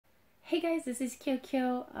Hey guys, this is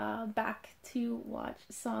Kyo, back to watch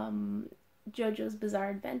some JoJo's Bizarre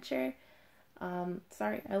Adventure.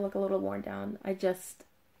 Sorry, I look a little worn down.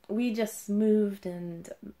 We just moved and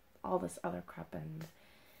all this other crap, and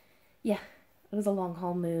yeah, it was a long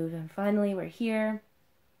haul move, and finally we're here.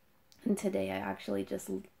 And today I actually just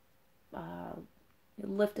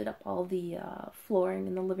lifted up all the flooring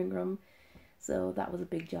in the living room, so that was a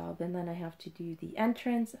big job. And then I have to do the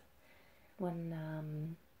entrance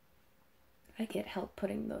when I get help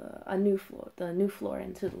putting the new floor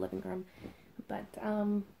into the living room. But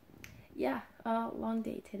yeah, long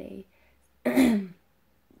day today.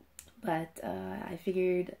 But I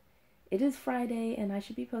figured it is Friday and I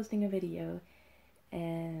should be posting a video,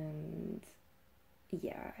 and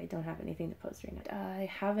yeah, I don't have anything to post right now.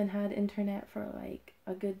 I haven't had internet for like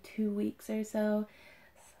a good 2 weeks or so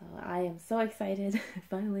I am so excited. I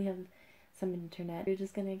finally have some internet. We're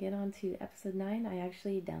just gonna get on to episode 9. I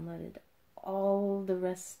actually downloaded all the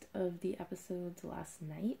rest of the episodes last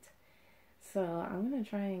night, so I'm gonna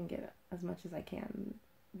try and get as much as I can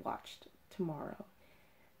watched tomorrow,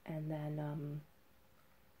 and then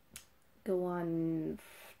go on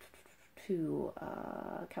to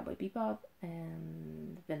Cowboy Bebop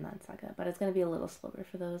and Vinland Saga, but it's gonna be a little slower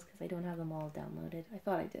for those because I don't have them all downloaded. I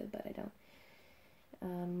thought I did, but I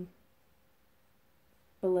don't.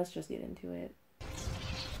 But let's just get into it.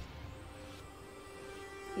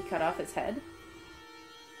 He cut off his head?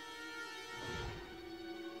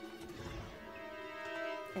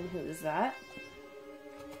 And who is that?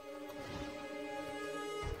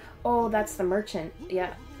 Oh, that's the merchant.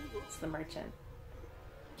 Yeah, it's the merchant.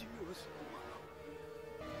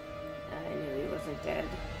 I knew he wasn't dead.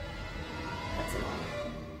 That's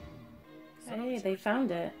annoying. Hey, they found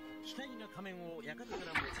it.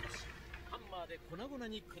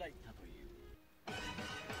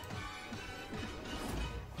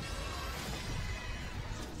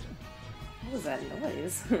 What was that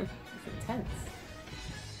noise? It's intense.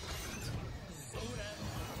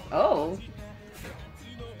 Oh!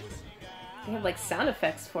 They have like sound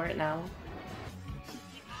effects for it now.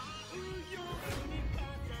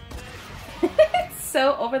 It's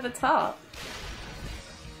so over the top.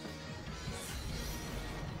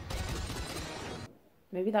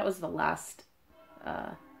 Maybe that was the last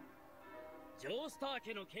time.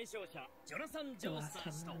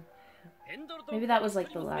 Maybe that was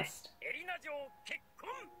like the last.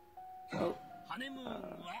 Oh.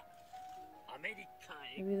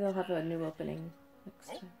 Maybe they'll have a new opening next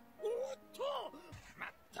time.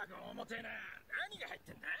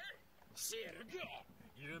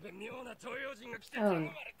 Oh,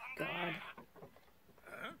 God.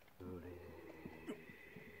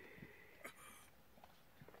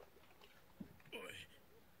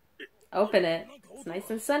 Open it. It's nice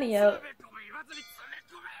and sunny out.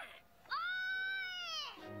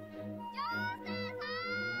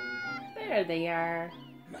 There they are.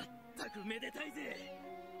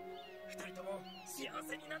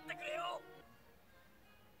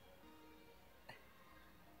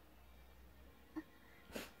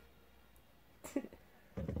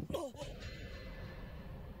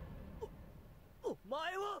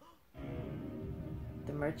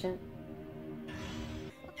 The merchant.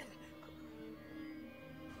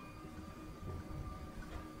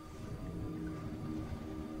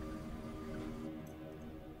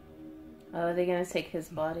 Oh, are they gonna take his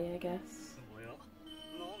body, I guess?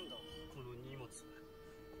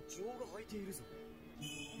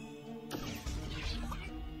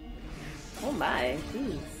 Oh my,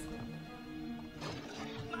 jeez.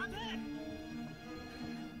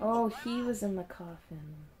 Oh, he was in the coffin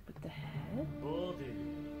with the head?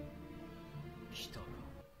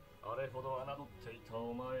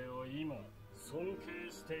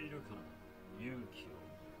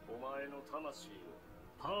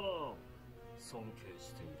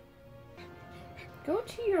 Go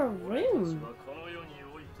to your room.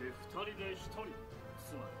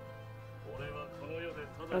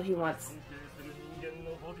 Oh, he wants...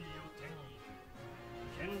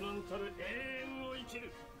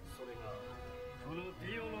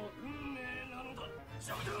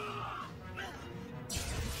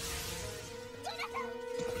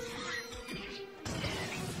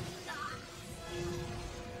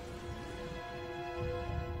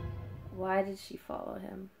 Why did she follow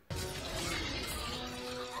him?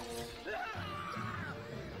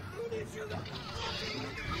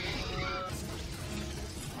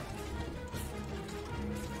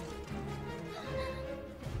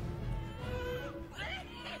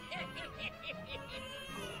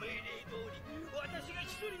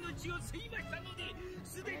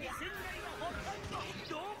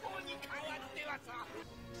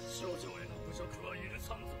 少女への侮辱は許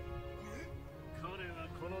さんぞ。彼が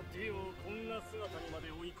このディオをこんな姿にまで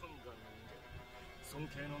追い込んだ人間、尊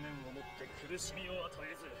敬の念を持って苦しみを与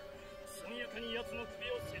えず速やかに奴の首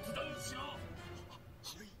を切断しろ。は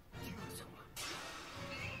い、ディオ様。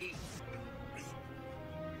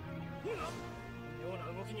ほら、妙な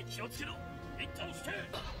動きに気をつけろ。一旦引け。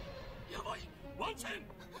やばい、ワンチェン。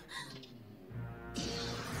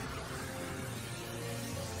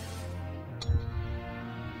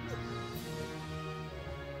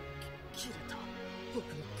切れた。僕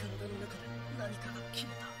の体の中で何かが切れ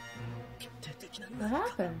た。決定的な何か。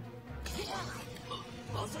What happened?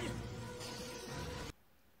 まずい。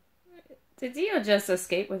 Did Dio just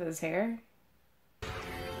escape with his hair?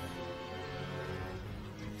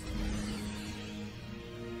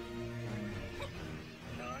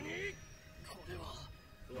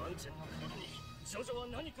 ワンチェンの体にジョジョは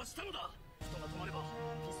何かしたのだ。人が止まれば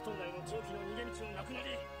ピストン内の蒸気の逃げ道もなくな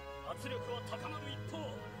り、圧力は高まる一方、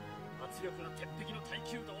圧力が鉄壁の耐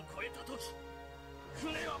久度を超えた時、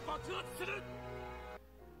船は爆発する。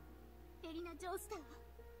エリナ・ジョースターは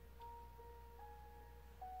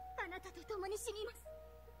あなたと共に死にます。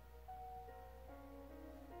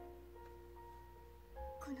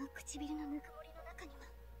この唇のぬくもりの中には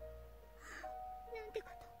なんてこ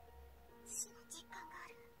と、死の実感があ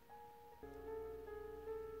る。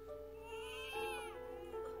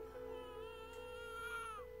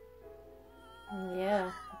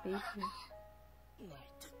Yeah, baby. 泣い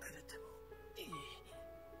てくれてもいい。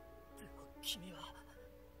でも君は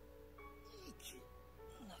息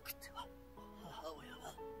なくては母親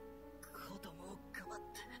は子供をかばっ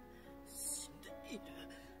て死んでいる。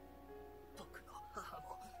僕の母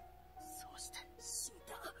もそうして死ん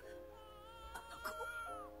だ。あの子も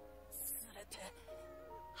連れて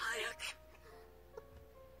早く。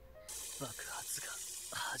爆発が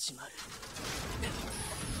始まる。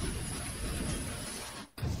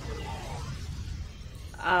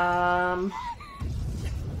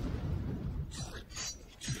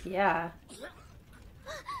Yeah.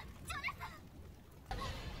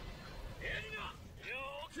 エリナ、よ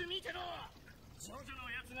ーく見てろ。ジョジョ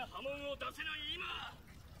のやつが波紋を出せない今、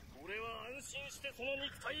俺は安心してその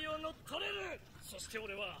肉体を乗っ取れる。そして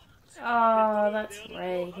俺は Oh, that's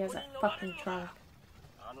right. He has that fucking trunk.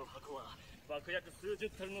 あの箱は爆薬数十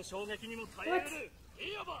トンの衝撃にも耐えうる。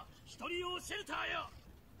いわば一人用シェルターよ。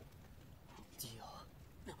ディオ、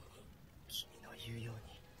君の言うよう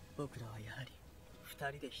に僕らはやはり二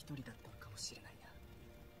人で一人だったのかもしれないな。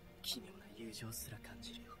奇妙な友情すら感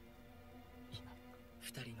じるよ。今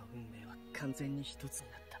二人の運命は完全に一つ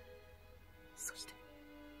になった。そして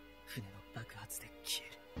船の爆発で消え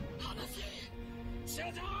る。離せ、ジ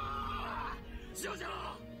ョジョー、ジョジョー、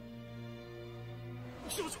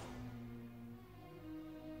ジョジョ。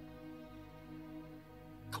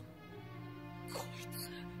こいつ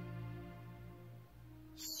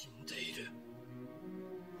死んでいる。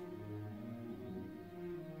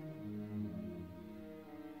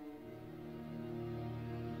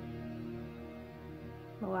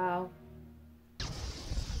Wow.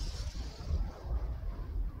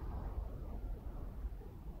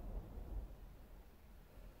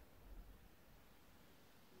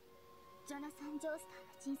 ジョナサン・ジョースター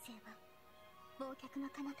の人生は忘却の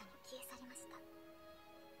彼方に消え去りました。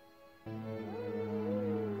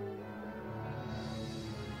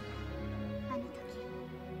あの時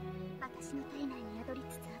私の体内に宿り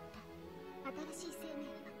つつあった新しい生命に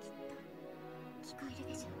はきっと聞こえる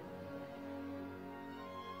でしょう。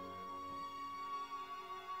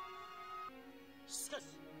しかし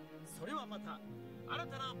それはまた新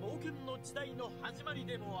たな冒険の時代の始まり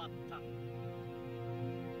でもあった。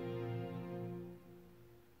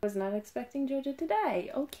I was not expecting JoJo to die.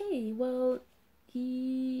 Okay, well,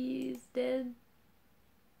 he's dead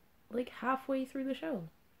like halfway through the show.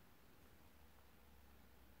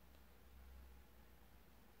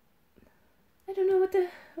 I don't know what to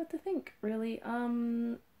think, really.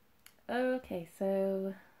 Okay,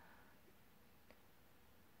 so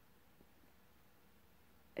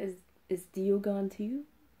is Dio gone too?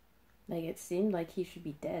 Like, it seemed like he should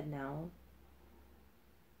be dead now.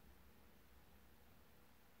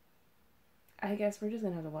 I guess we're just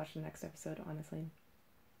gonna have to watch the next episode, honestly.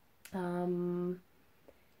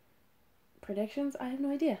 Predictions? I have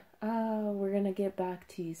no idea. We're gonna get back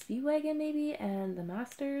to Speedwagon maybe, and the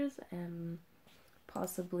Masters, and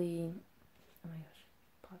possibly... Oh my gosh.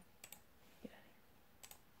 Get out of here.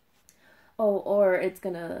 Oh, or it's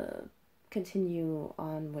gonna continue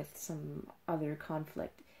on with some other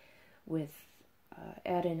conflict with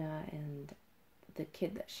Erina and the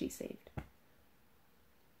kid that she saved.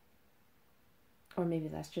 Or maybe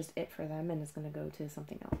that's just it for them and it's gonna go to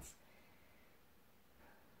something else.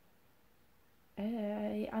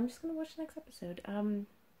 I'm just gonna watch the next episode.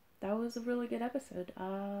 That was a really good episode.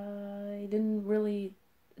 I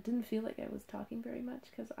didn't feel like I was talking very much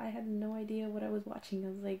because I had no idea what I was watching. I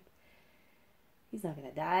was like, he's not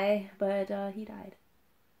gonna die, but he died.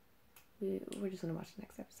 We're just gonna watch the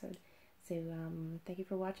next episode. So thank you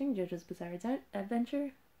for watching JoJo's Bizarre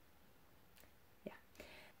Adventure.